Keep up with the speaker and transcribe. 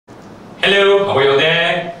Hello, how are you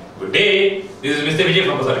there? Good day. This is Mr. Vijay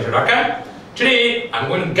from Latitude. Today, I'm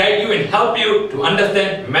going to guide you and help you to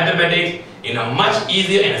understand mathematics in a much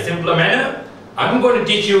easier and a simpler manner. I'm going to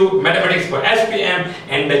teach you mathematics for SPM,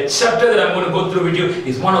 and the chapter that I'm going to go through with you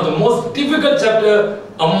is one of the most difficult chapter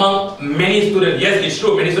among many students. Yes, it's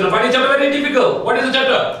true. Many students find the chapter very difficult. What is the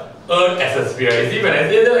chapter? Earth as a sphere. You see, when I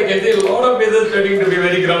say that, I can see a lot of faces starting to be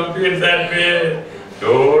very grumpy and sad.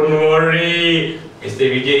 Don't worry. Mr.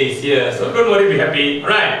 Vijay is here, so don't worry, be happy.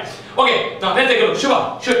 Alright. Okay, now let's take a look.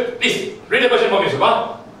 Shubha, please read the question for me,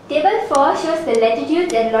 Shubha. Table 4 shows the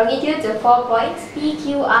latitudes and longitudes of 4 points P,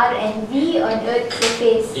 Q, R and V on Earth's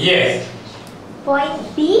surface. Yes.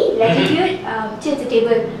 Point P, latitude, change the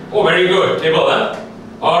table. Oh, very good. Table, huh?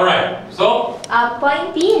 Alright, so?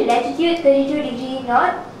 Point P, latitude 32 degree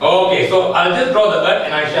north. Okay, so I'll just draw the Earth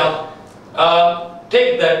and I shall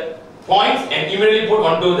take the points and immediately put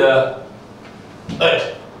onto the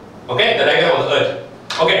Earth. Okay, the diagram of the Earth.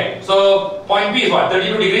 Okay, so point P is what?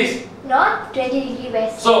 32 degrees? North, 20 degree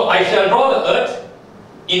west. So I shall draw the Earth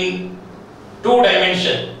in 2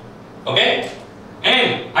 dimensions. Okay,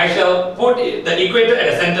 and I shall put the equator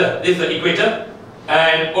at the center. This is the equator,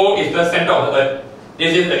 and O is the center of the Earth.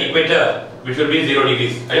 This is the equator, which will be 0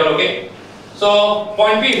 degrees. Are you all okay? So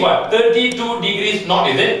point P is what? 32 degrees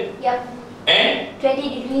north, is it? Yep. And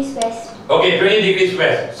 20 degrees west. Okay, 20 degrees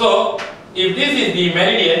west. So if this is the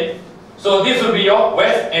meridian, so this will be your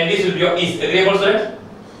west and this will be your east. Agreeable, students?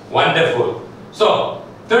 Wonderful. So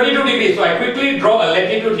 32 degrees. So I quickly draw a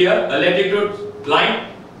latitude here, a latitude line,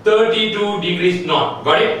 32 degrees north.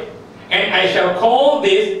 Got it? And I shall call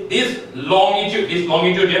this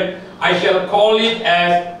longitude here, I shall call it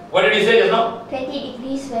as, what did he say just now? 20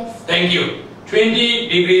 degrees west. Thank you. 20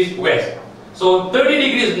 degrees west. So 30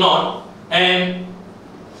 degrees north and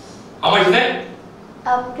how much is that?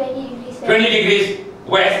 20 degrees west. 20 degrees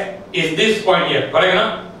west is this point here. Correct,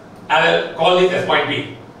 no? I'll call this as point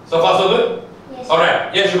B. So far so good? Yes.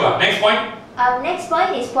 Alright. Yes, Shubha. Next point. Next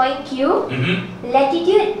point is point Q.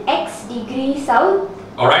 Latitude X degrees south.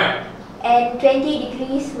 Alright. And 20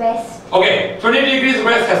 degrees west. Okay. 20 degrees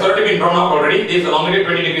west has already been drawn out already. This is the longitude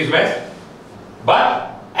 20 degrees west.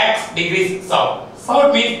 But X degrees south.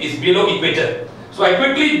 South means it's below equator. So I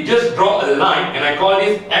quickly just draw a line and I call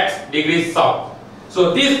this X degrees south.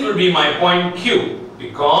 So this will be my point Q,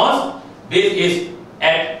 because this is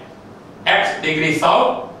at X degrees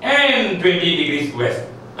south and 20 degrees west.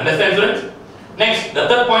 Understand, students? Next, the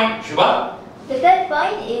third point, Shubha. The third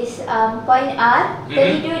point is point R,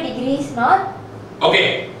 32 degrees north.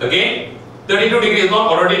 Okay, again, 32 degrees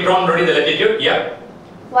north, already drawn the latitude, yeah.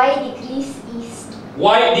 Y degrees east.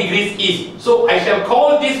 Y degrees east. So I shall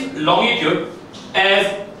call this longitude as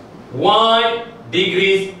Y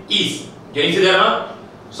degrees east. Can you see that now?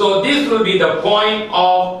 So this will be the point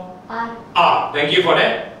of R. Thank you for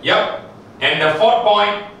that. Yep. And the fourth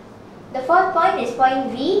point? The fourth point is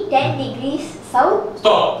point V, 10 degrees south.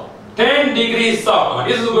 Stop. 10 degrees south. Now,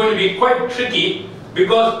 this is going to be quite tricky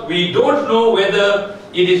because we don't know whether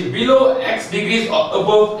it is below X degrees or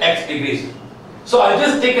above X degrees. So I'll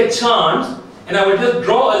just take a chance and I will just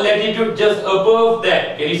draw a latitude just above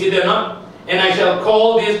that. Can you see that now? And I shall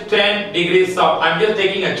call this 10 degrees south. I'm just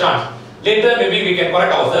taking a chance. Later maybe we can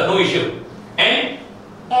correct ourselves, no issue. And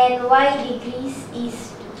Y degrees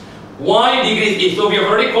east. Y degrees east. So we have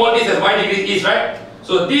already called this as Y degrees east, right?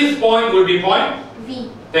 So this point will be point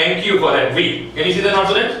V. Thank you for that, V. Can you see that now,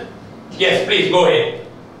 students? Yes, please go ahead.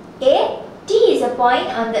 A. T is a point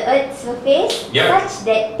on the Earth's surface such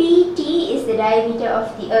that PT is the diameter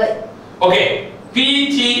of the Earth. Okay,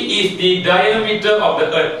 PT is the diameter of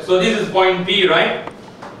the Earth. So this is point P, right?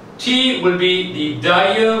 T will be the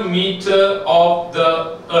diameter of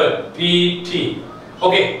the Earth, PT.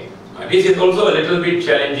 Okay, this is also a little bit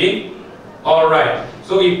challenging. Alright,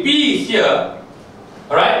 so if P is here,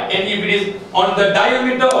 alright, and if it is on the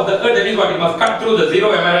diameter of the Earth, that is what? It must cut through the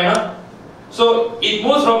 0, am I right now? So it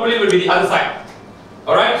most probably will be the other side.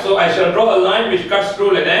 Alright, so I shall draw a line which cuts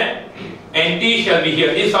through like that, and T shall be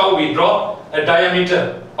here. This is how we draw a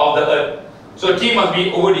diameter of the Earth. So T must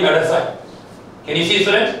be over the other side. Can you see,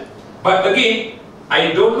 students? But again,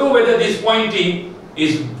 I don't know whether this point T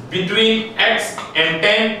is between X and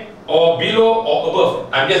 10 or below or above.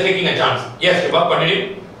 I'm just taking a chance. Yes, Shiva,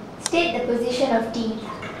 continue. State the position of T.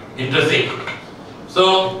 Interesting.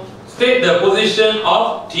 So, state the position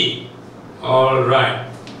of T. Alright.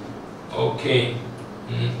 Okay.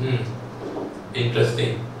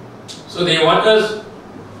 Interesting. So they want us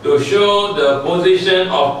to show the position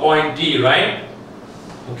of point T, right?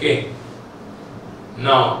 Okay.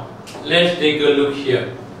 Now, let's take a look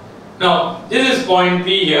here. Now, this is point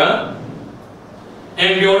P here.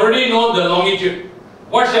 And we already know the longitude.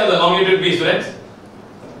 What shall the longitude be, students?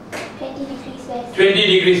 20 degrees west. 20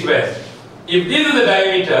 degrees west. If this is the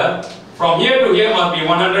diameter, from here to here must be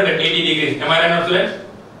 180 degrees. Am I right now, students?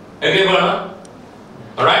 Agreeable or not?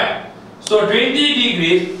 Alright? So 20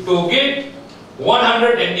 degrees to get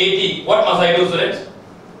 180. What must I do, students?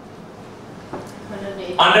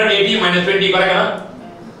 180 minus 20, correct? Huh?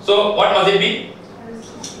 So what must it be?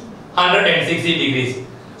 160 degrees.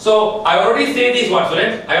 So I already say this what,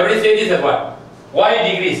 students? I already say this as what?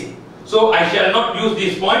 Y degrees. So I shall not use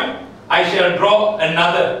this point. I shall draw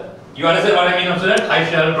another. You understand what I mean, students? I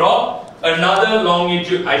shall draw another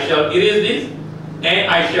longitude. I shall erase this and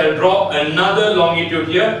I shall draw another longitude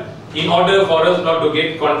here in order for us not to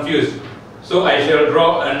get confused. So I shall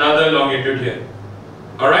draw another longitude here.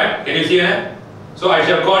 Alright? Can you see that? So I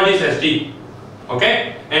shall call this as T.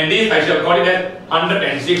 Okay? And this I shall call it as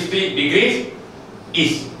 160 degrees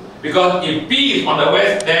east. Because if P is on the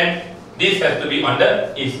west, then this has to be on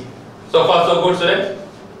the east. So far so good, students?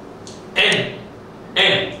 And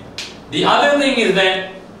the other thing is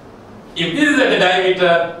that if this is at the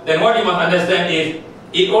diameter, then what you must understand is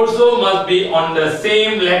it also must be on the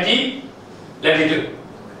same latitude,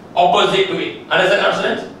 opposite to it. Understand now,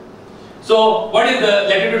 students? So what is the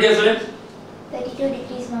latitude here, students? 32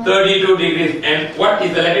 degrees north. 32 degrees. And what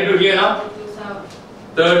is the latitude here now?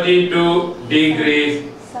 32 degrees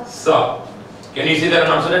south. Can you see that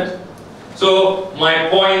now, students? So my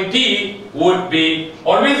point T would be,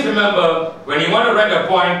 always remember when you want to write a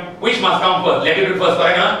point, which must come first? Latitude first,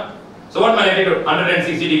 correct? Huh? So what my latitude?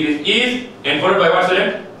 160 degrees east and followed by what,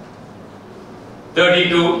 student?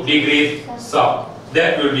 32 degrees south.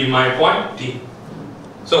 That will be my point T.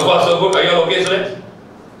 So far so good. Are you all okay, students?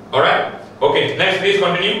 Alright? Okay, next please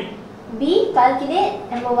continue. B. Calculate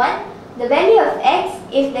number 1. The value of x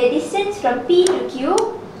if the distance from P to Q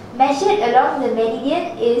measured along the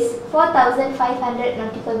meridian is 4,500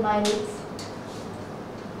 nautical miles.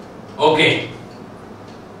 Okay.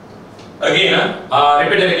 Again,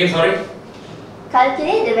 repeat that again, sorry.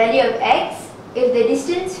 Calculate the value of x if the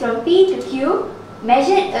distance from P to Q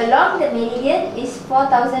measured along the meridian is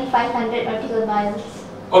 4,500 nautical miles.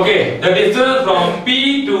 Okay, the distance from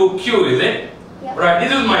P to Q, is it? Yep. Right,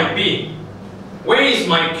 this is my P. Where is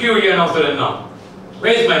my Q here now, student, now?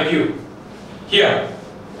 Where is my Q? Here.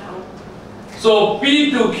 So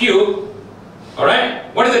P to Q,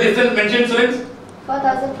 alright, what is the distance mentioned, students?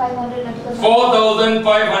 4,500 nautical miles.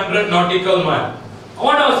 4,500 nautical miles. I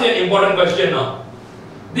want to ask you an important question now.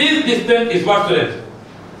 This distance is what, students?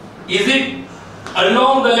 Is it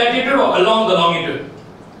along the latitude or along the longitude?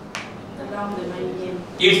 Along the meridian.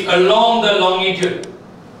 It's along the longitude.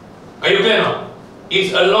 Are you clear now?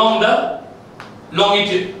 It's along the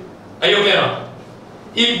longitude. Are you clear now?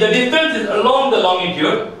 If the distance is along the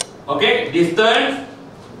longitude, okay, distance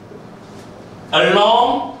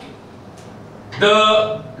along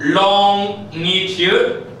the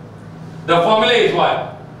longitude, the formula is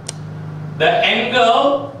what? The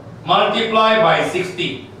angle multiplied by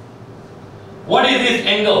 60. What is this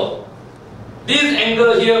angle? This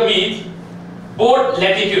angle here means both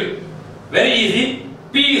latitude. Very easy.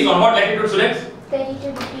 P is on what latitude, students?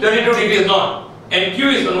 32 degrees. 32 degrees north. And Q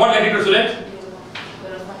is on what latitude, students?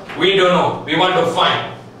 We don't know. We want to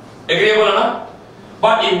find. Agreeable or not?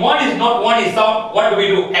 But if one is north, one is south, what do we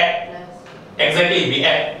do? Add. Exactly, we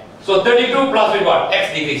add. So 32 plus with what?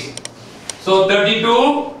 X degrees. So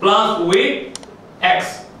 32 plus with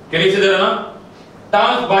X. Can you see that or not?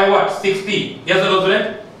 Times by what? 60. Yes or no,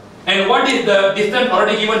 student? And what is the distance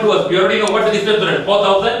already given to us? We already know what's the distance, student?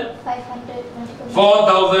 4,000? 500 nautical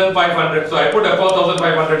miles. 4,500. So I put a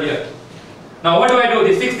 4,500 here. Now what do I do?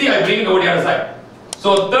 The 60 I bring it over the other side.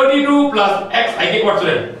 So 32 plus X, I get what,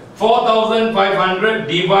 student? 4,500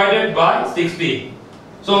 divided by 60.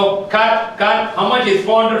 So cut. How much is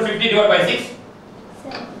 450 divided by 6?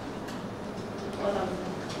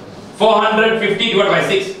 450 divided by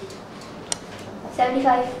 6.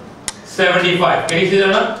 75. 75. Can you see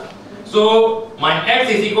that now? So my X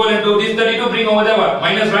is equivalent to this 32. Bring over there what?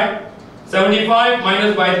 Minus, right? 75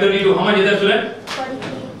 minus by 32. How much is that, student?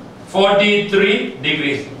 43. 43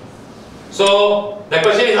 degrees. So the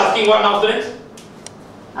question is asking what now, students?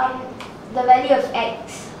 The value of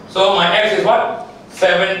x. So my X is what?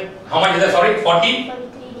 7. How much is that? Sorry, 40?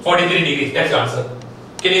 43 degrees. That's the answer.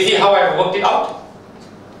 Can you see how I have worked it out?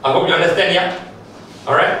 I hope you understand, yeah?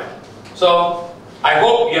 Alright? So I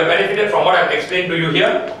hope you have benefited from what I have explained to you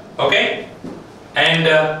here. Okay? And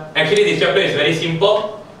actually this chapter is very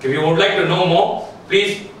simple. If you would like to know more,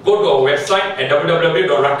 please go to our website at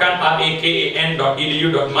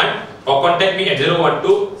www.rakan.edu.my or contact me at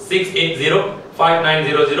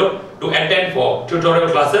 012-680-5900 to attend for tutorial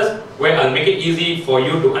classes where I'll make it easy for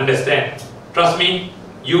you to understand. Trust me,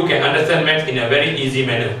 you can understand maths in a very easy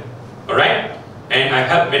manner. Alright? And I've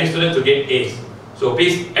helped many students to get A's. So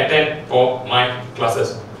please attend for my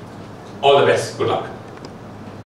classes. All the best. Good luck.